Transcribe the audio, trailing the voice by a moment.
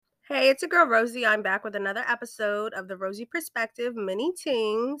Hey, it's a girl Rosie. I'm back with another episode of the Rosie Perspective mini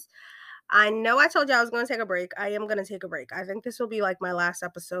tingz. I know I told you I was going to take a break. I am going to take a break. I think this will be like my last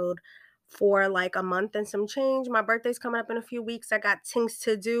episode for like a month and some change. My birthday's coming up in a few weeks. I got things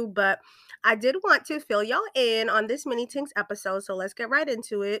to do, but I did want to fill y'all in on this mini tingz episode. So let's get right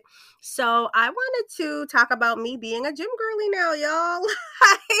into it. So I wanted to talk about me being a gym girly now, y'all.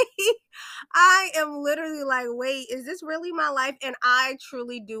 I am literally like, wait, is this really my life? And I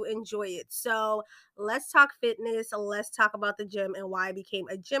truly do enjoy it. So let's talk fitness. Let's talk about the gym and why I became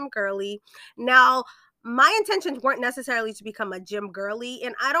a gym girly. Now, my intentions weren't necessarily to become a gym girly,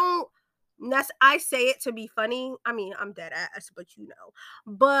 and I say it to be funny. I mean, I'm dead ass, but you know.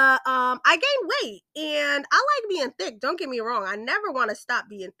 But I gained weight and I like being thick. Don't get me wrong. I never want to stop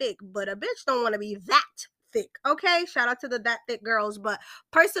being thick, but a bitch don't want to be that thick. Okay? Shout out to the that thick girls, but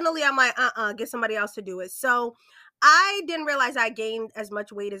personally I'm like, get somebody else to do it. So I didn't realize I gained as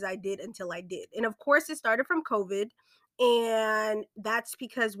much weight as I did until I did. And of course it started from COVID. And that's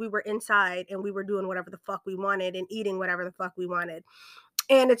because we were inside and we were doing whatever the fuck we wanted and eating whatever the fuck we wanted,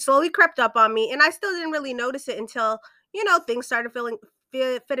 and it slowly crept up on me, and I still didn't really notice it until things started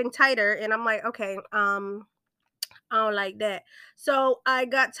fitting tighter, and I'm like, okay, I don't like that. So I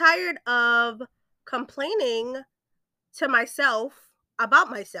got tired of complaining to myself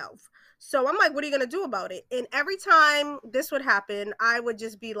about myself. So I'm like, what are you going to do about it? And every time this would happen, I would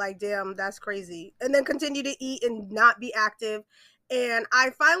just be like, damn, that's crazy. And then continue to eat and not be active. And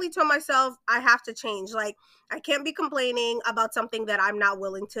I finally told myself I have to change. Like, I can't be complaining about something that I'm not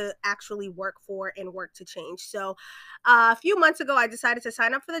willing to actually work for and work to change. So a few months ago, I decided to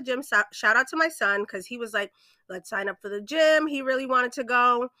sign up for the gym. Shout out to my son because he was like, let's sign up for the gym. He really wanted to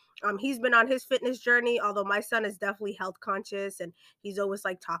go. He's been on his fitness journey, although my son is definitely health conscious and he's always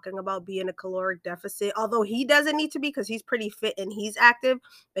like talking about being a caloric deficit, although he doesn't need to be because he's pretty fit and he's active.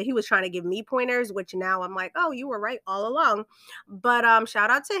 But he was trying to give me pointers, which now I'm like, oh, you were right all along. But shout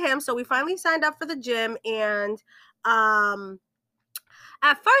out to him. So we finally signed up for the gym, and um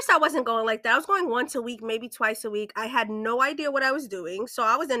at first, I wasn't going like that. I was going once a week, maybe twice a week. I had no idea what I was doing. So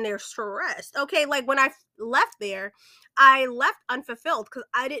I was in there stressed. Okay. Like when left there, I left unfulfilled because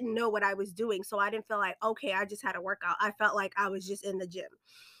I didn't know what I was doing. So I didn't feel like, okay, I just had a workout. I felt like I was just in the gym.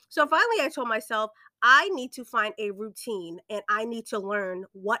 So finally, I told myself, I need to find a routine and I need to learn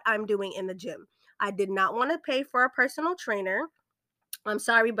what I'm doing in the gym. I did not want to pay for a personal trainer. I'm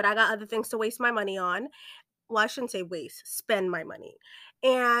sorry, but I got other things to waste my money on. Well, I shouldn't say waste, spend my money.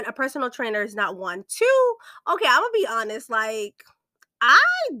 And a personal trainer is not one. Two, okay, I'm gonna be honest, like I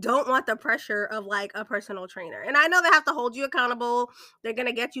don't want the pressure of like a personal trainer. And I know they have to hold you accountable. They're going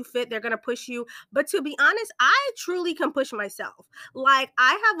to get you fit. They're going to push you. But to be honest, I truly can push myself. Like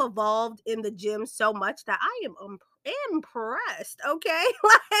I have evolved in the gym so much that I am impressed. Okay.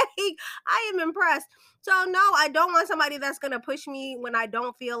 Like I am impressed. So no, I don't want somebody that's going to push me when I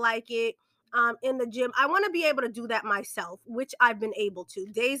don't feel like it. In the gym, I want to be able to do that myself, which I've been able to.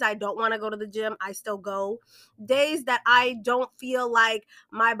 Days I don't want to go to the gym, I still go. Days that I don't feel like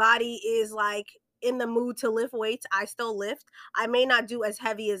my body is like in the mood to lift weights, I still lift. I may not do as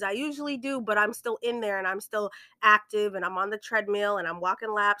heavy as I usually do, but I'm still in there and I'm still active and I'm on the treadmill and I'm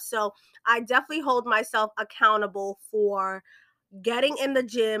walking laps. So I definitely hold myself accountable for getting in the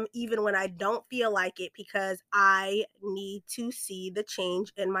gym even when I don't feel like it because I need to see the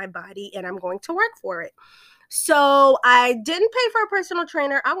change in my body and I'm going to work for it. So I didn't pay for a personal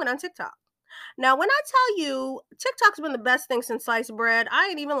trainer. I went on TikTok. Now, when I tell you TikTok's been the best thing since sliced bread, I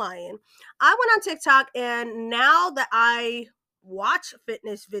ain't even lying. I went on TikTok, and now that I watch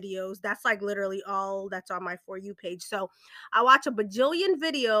fitness videos, that's like literally all that's on my For You page. So I watch a bajillion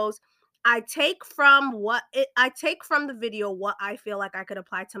videos. I take from the video what I feel like I could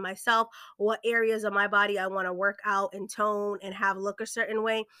apply to myself, what areas of my body I want to work out and tone and have look a certain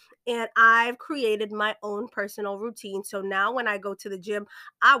way. And I've created my own personal routine. So now when I go to the gym,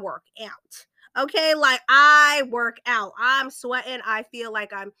 I work out. Okay, like I work out. I'm sweating. I feel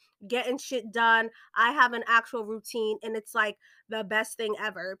like I'm getting shit done. I have an actual routine, and it's like the best thing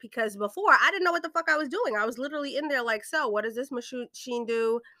ever because before I didn't know what the fuck I was doing. I was literally in there like, so what does this machine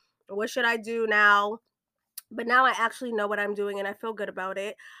do? What should I do now? But now I actually know what I'm doing and I feel good about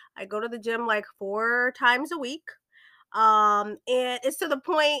it. I go to the gym like 4 times a week. And it's to the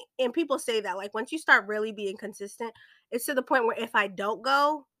point, and people say that like once you start really being consistent, it's to the point where if I don't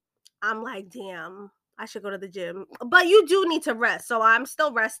go, I'm like, damn, I should go to the gym. But you do need to rest. So I'm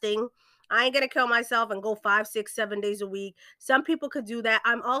still resting. I ain't gonna kill myself and go 5, 6, 7 days a week. Some people could do that.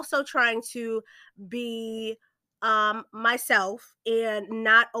 I'm also trying to be myself and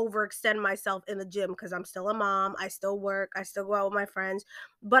not overextend myself in the gym because I'm still a mom, I still work, I still go out with my friends,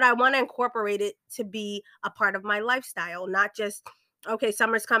 but I want to incorporate it to be a part of my lifestyle, not just okay,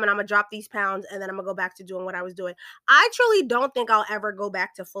 summer's coming, I'm gonna drop these pounds and then I'm gonna go back to doing what I was doing. I truly don't think I'll ever go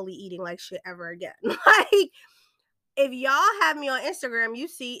back to fully eating like shit ever again. Like if y'all have me on Instagram, you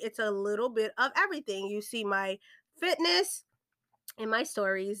see it's a little bit of everything. You see my fitness in my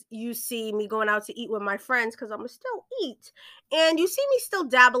stories. You see me going out to eat with my friends because I'm gonna still eat. And you see me still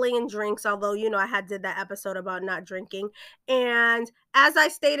dabbling in drinks, although I had did that episode about not drinking. And as I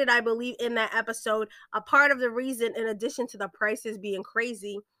stated, I believe in that episode, a part of the reason, in addition to the prices being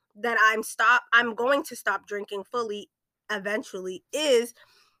crazy, that I'm going to stop drinking fully eventually is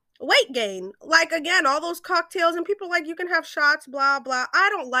weight gain. Like again, all those cocktails and people like you can have shots, blah blah. I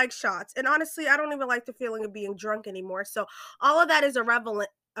don't like shots. And honestly, I don't even like the feeling of being drunk anymore. So all of that is irrelevant.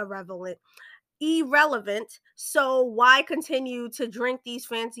 So why continue to drink these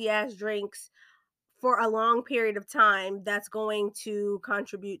fancy ass drinks for a long period of time that's going to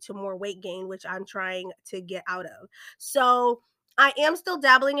contribute to more weight gain, which I'm trying to get out of. So I am still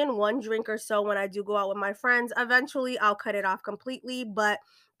dabbling in one drink or so when I do go out with my friends. Eventually, I'll cut it off completely, but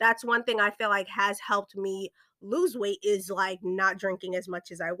that's one thing I feel like has helped me lose weight is like not drinking as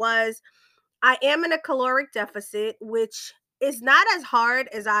much as I was. I am in a caloric deficit, which is not as hard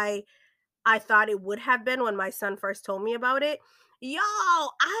as I thought it would have been when my son first told me about it.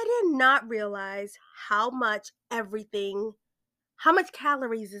 Y'all, I did not realize how much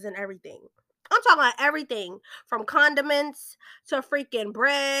calories is in everything. I'm talking about everything from condiments to freaking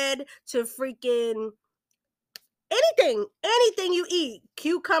bread to freaking anything you eat,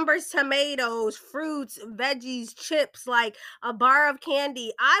 cucumbers, tomatoes, fruits, veggies, chips, like a bar of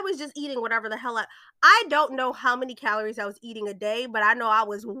candy. I was just eating whatever the hell I don't know how many calories I was eating a day, but I know I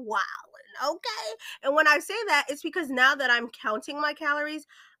was wilding, okay? And when I say that, it's because now that I'm counting my calories,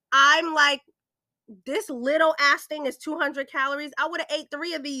 I'm like, this little ass thing is 200 calories. I would have ate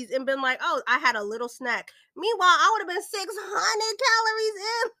 3 of these and been like, oh, I had a little snack. Meanwhile, I would have been 600 calories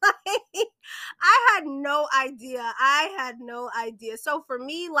in. Like, I had no idea. I had no idea. So for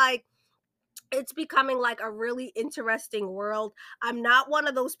me, like, it's becoming like a really interesting world. I'm not one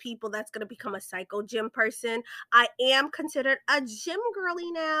of those people that's going to become a psycho gym person. I am considered a gym girly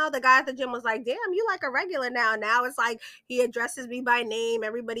now. The guy at the gym was like, damn, you like a regular now. Now it's like he addresses me by name.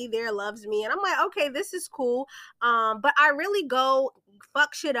 Everybody there loves me. And I'm like, okay, this is cool. But I really go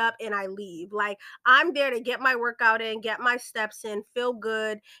fuck shit up and I leave. Like I'm there to get my workout in, get my steps in, feel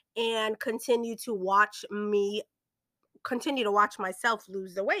good, and continue to watch myself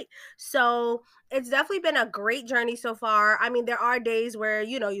lose the weight. So it's definitely been a great journey so far. I mean, there are days where,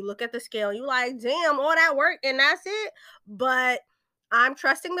 you look at the scale and you like, damn, all that work and that's it. But I'm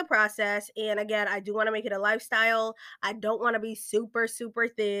trusting the process. And again, I do want to make it a lifestyle. I don't want to be super, super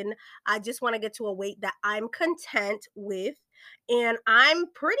thin. I just want to get to a weight that I'm content with. And I'm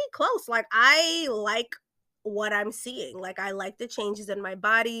pretty close. Like, I like what I'm seeing. Like, I like the changes in my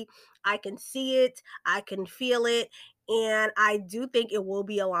body. I can see it, I can feel it, and I do think it will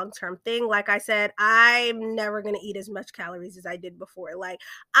be a long-term thing. Like I said, I'm never going to eat as much calories as I did before. Like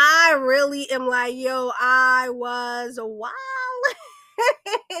I really am like, yo, I was wild.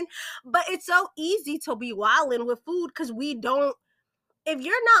 But it's so easy to be wilding with food cuz we don't if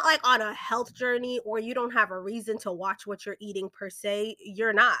you're not like on a health journey or you don't have a reason to watch what you're eating per se,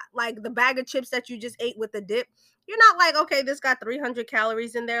 you're not. Like the bag of chips that you just ate with the dip, you're not like, okay, this got 300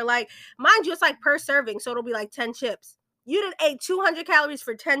 calories in there. Like, mind you, it's like per serving. So it'll be like 10 chips. You didn't ate 200 calories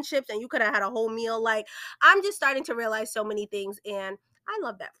for 10 chips and you could have had a whole meal. Like, I'm just starting to realize so many things. And I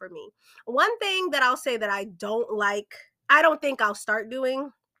love that for me. One thing that I'll say that I don't like, I don't think I'll start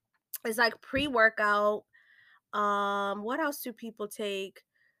doing is like pre workout. What else do people take?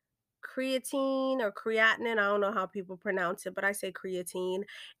 Creatine or creatinine. I don't know how people pronounce it, but I say creatine.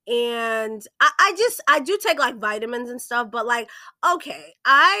 And I do take like vitamins and stuff, but like, okay,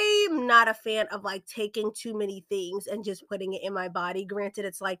 I'm not a fan of like taking too many things and just putting it in my body. Granted,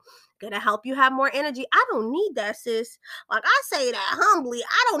 it's like gonna help you have more energy. I don't need that, sis. Like I say that humbly.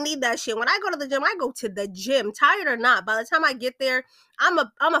 I don't need that shit. When I go to the gym, I go to the gym, tired or not. By the time I get there, I'm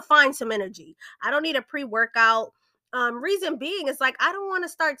a find some energy. I don't need a pre-workout. Reason being is like I don't want to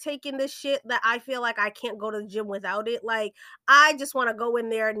start taking this shit that I feel like I can't go to the gym without it. Like I just want to go in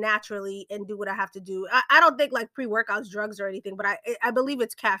there naturally and do what I have to do. I don't think like pre-workouts drugs or anything, but I believe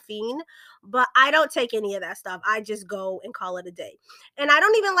it's caffeine, but I don't take any of that stuff. I just go and call it a day. And I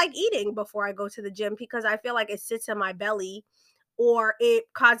don't even like eating before I go to the gym because I feel like it sits in my belly or it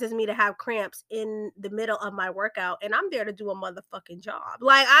causes me to have cramps in the middle of my workout and I'm there to do a motherfucking job.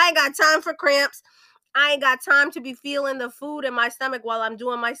 Like I ain't got time for cramps. I ain't got time to be feeling the food in my stomach while I'm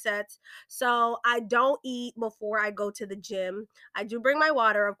doing my sets. So I don't eat before I go to the gym. I do bring my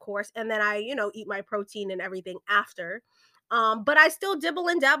water, of course, and then I, eat my protein and everything after. But I still dibble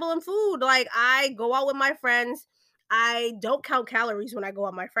and dabble in food. Like I go out with my friends. I don't count calories when I go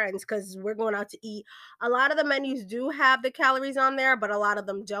out with my friends because we're going out to eat. A lot of the menus do have the calories on there, but a lot of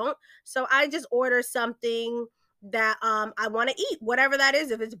them don't. So I just order something that I want to eat, whatever that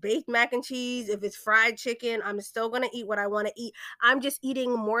is. If it's baked mac and cheese, if it's fried chicken, I'm still going to eat what I want to eat. I'm just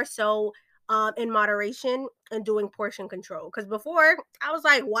eating more so in moderation and doing portion control. Because before I was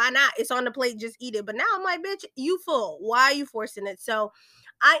like, why not? It's on the plate, just eat it. But now I'm like, bitch, you full. Why are you forcing it? So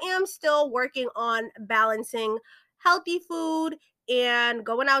I am still working on balancing healthy food and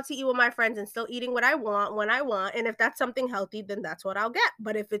going out to eat with my friends and still eating what I want when I want. And if that's something healthy, then that's what I'll get.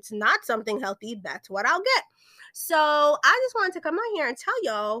 But if it's not something healthy, that's what I'll get. So I just wanted to come on here and tell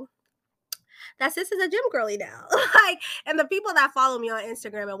y'all that sis is a gym girly now. Like, and the people that follow me on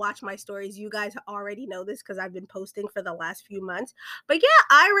Instagram and watch my stories, you guys already know this because I've been posting for the last few months. But yeah,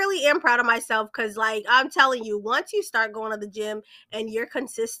 I really am proud of myself because, like, I'm telling you, once you start going to the gym and you're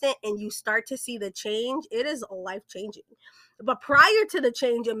consistent and you start to see the change, it is life changing. But prior to the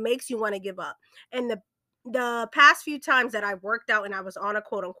change, it makes you want to give up. And the past few times that I worked out and I was on a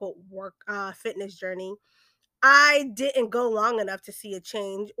quote unquote work fitness journey, I didn't go long enough to see a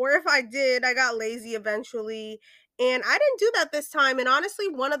change. Or if I did, I got lazy eventually. And I didn't do that this time. And honestly,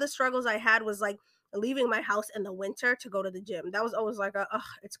 one of the struggles I had was like leaving my house in the winter to go to the gym. That was always like, ugh,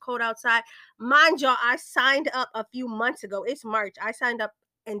 it's cold outside. Mind y'all, I signed up a few months ago. It's March. I signed up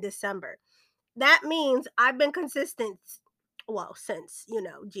in December. That means I've been consistent, well, since,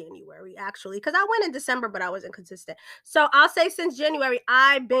 January actually, because I went in December, but I wasn't consistent. So I'll say since January,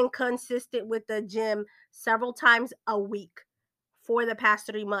 I've been consistent with the gym several times a week for the past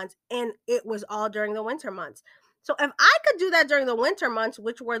 3 months. And it was all during the winter months. So if I could do that during the winter months,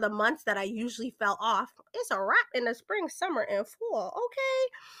 which were the months that I usually fell off, it's a wrap in the spring, summer, and fall.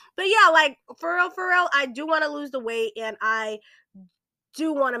 Okay. But yeah, like for real, I do want to lose the weight and I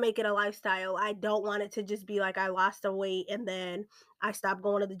do want to make it a lifestyle. I don't want it to just be like I lost the weight and then I stop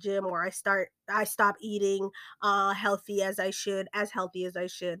going to the gym or I stop eating healthy as I should, as healthy as I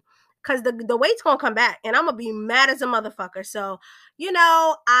should. Cause the weight's gonna come back and I'm gonna be mad as a motherfucker. So,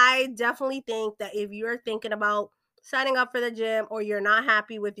 I definitely think that if you're thinking about signing up for the gym or you're not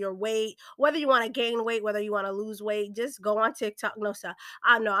happy with your weight, whether you want to gain weight, whether you want to lose weight, just go on TikTok. No, sir.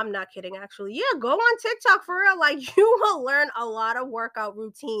 I know I'm not kidding actually. Yeah, go on TikTok for real. Like you will learn a lot of workout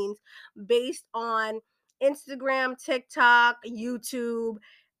routines based on Instagram, TikTok, YouTube,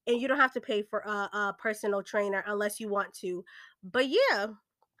 and you don't have to pay for a personal trainer unless you want to. But yeah,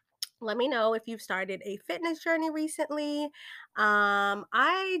 let me know if you've started a fitness journey recently.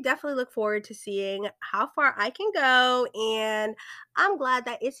 I definitely look forward to seeing how far I can go, and I'm glad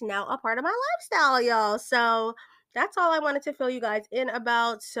that it's now a part of my lifestyle, y'all. So that's all I wanted to fill you guys in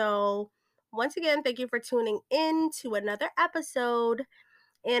about. So once again, thank you for tuning in to another episode,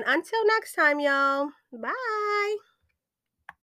 and until next time, y'all. Bye.